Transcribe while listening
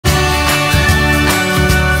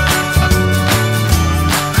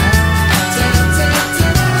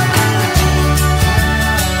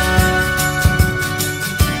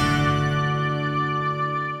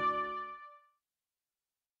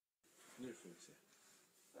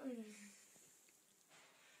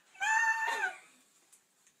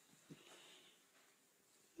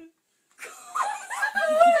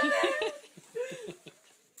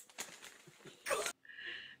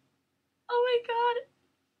Oh my god.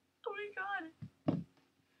 Oh my god.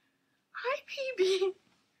 Hi, PB.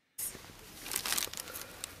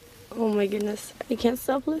 Oh my goodness. I can't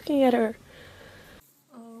stop looking at her.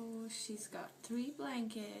 Oh, she's got 3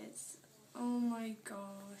 blankets. Oh my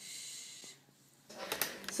gosh.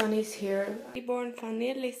 Sunny's here. Reborn Mom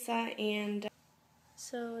Hannah, and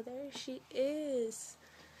so there she is.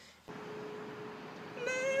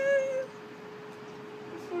 Nej!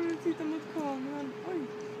 Nu får du titta mot kameran. Oj.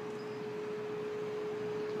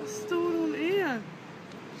 Vad stor hon är.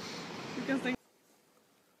 Du kan stänga.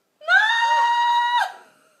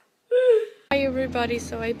 Hi everybody,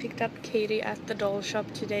 so I picked up Katie at the doll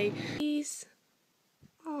shop today. He's...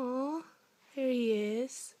 Aww, there he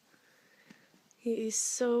is. He is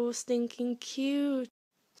so stinking cute.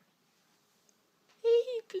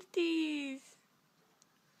 Hey, please.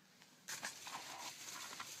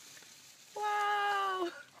 Wow!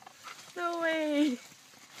 No way!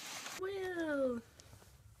 Will!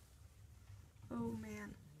 Oh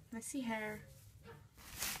man, messy hair.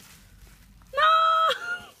 No!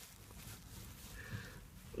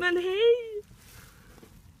 Men hej!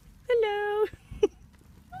 Hello!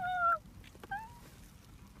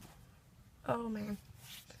 Oh man.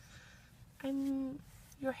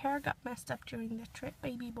 Your hair got messed up during the trip,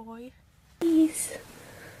 baby boy. Please.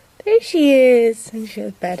 There she is. And she has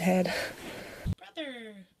a bad head.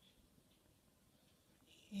 Brother!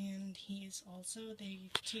 And he is also the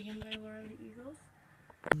chicken by Royal Eagles.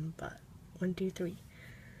 But 1, 2, 3.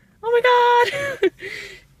 Oh my god!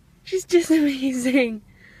 She's just amazing.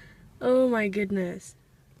 Oh my goodness.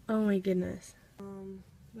 Oh my goodness.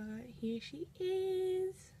 But here she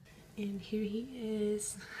is. And here he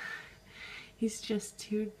is. He's just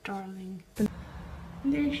too darling. And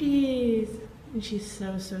there she is. And she's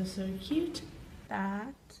so cute.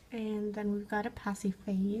 That. And then we've got a passy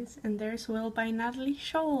face. And there's Will by Natalie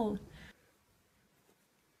Scholl.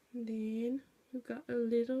 And then we've got a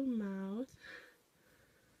little mouth.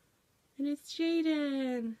 And it's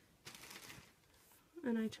Jaden.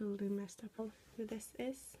 And I totally messed up who this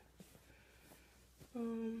is.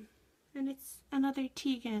 And it's another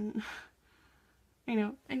Tegan. I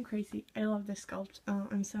know, I'm crazy. I love this sculpt.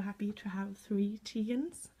 I'm so happy to have 3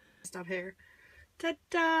 Tegans. Stop here.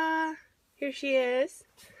 Ta-da! Here she is.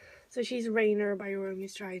 So she's Rainer by Romy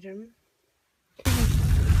Stridham.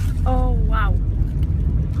 Oh, wow.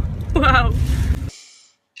 Wow.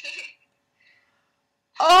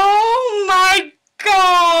 Oh my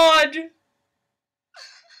god!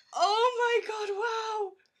 Oh my god, wow!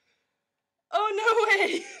 Oh no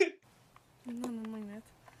way! Nej!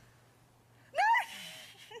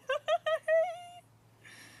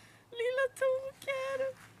 Lilla token!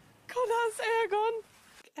 Kolla hans ögon!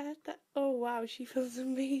 At that. Oh wow, she feels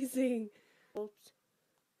amazing. Oh,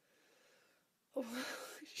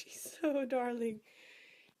 she's so darling.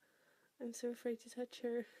 I'm so afraid to touch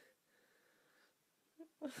her.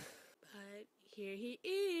 But here he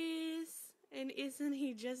is. And isn't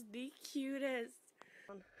he just the cutest?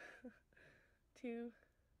 1, 2,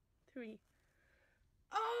 3.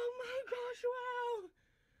 Oh my gosh, wow!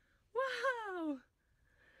 Wow!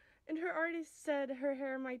 And her artist said her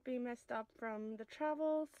hair might be messed up from the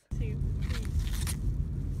travels. 2, 3.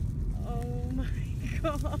 Oh my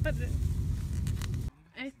god! 1,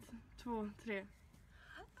 2, 3.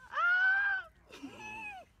 Ah!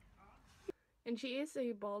 And she is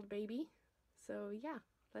a bald baby. So yeah,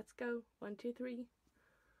 let's go. 1, 2, 3.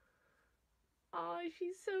 Oh,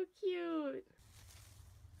 she's so cute.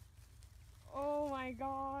 Oh my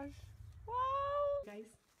gosh. Wow! Guys.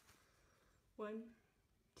 1,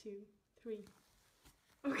 2, 3.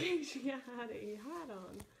 Okay, she had a hat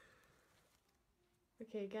on.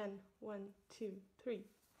 Okay, again. 1, 2, 3.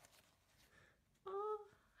 Oh,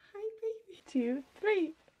 hi baby. 2,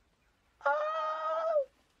 3. Oh!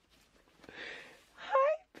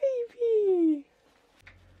 Hi baby.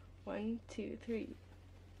 1, 2, 3.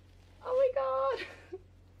 Oh my god.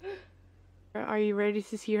 Are you ready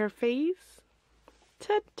to see her face?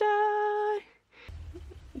 Ta-da!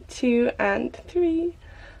 2 and 3.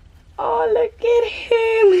 Oh, look at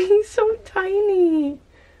him! He's so tiny.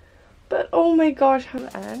 But oh my gosh,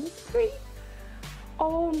 and 3.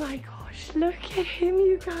 Oh my gosh, look at him,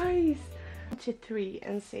 you guys. 1, 2, 3,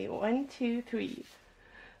 and say 1, 2, 3.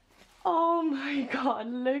 Oh my god,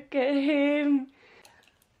 look at him.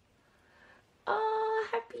 Oh,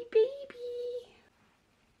 happy baby.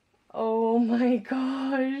 Oh my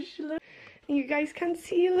gosh, look. You guys can't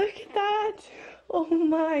see, look at that. Oh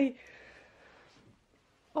my.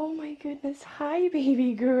 Oh my goodness. Hi,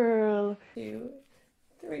 baby girl. 2,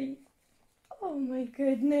 3. Oh my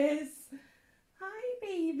goodness. Hi,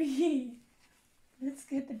 baby. Let's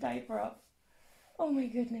get the diaper off. Oh my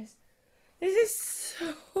goodness. This is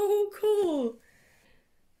so cool.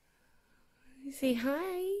 Say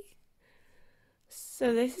hi.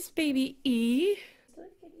 So this is baby E.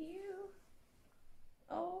 Look at you.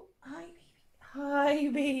 Oh, hi, baby. Hi,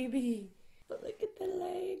 baby. But look at the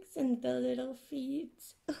legs and the little feet.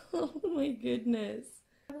 Oh my goodness.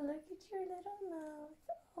 Look at your little mouth.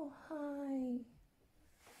 Oh, hi.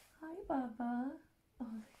 Hi, Baba. Oh,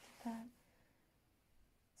 look at that.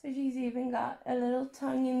 So she's even got a little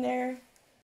tongue in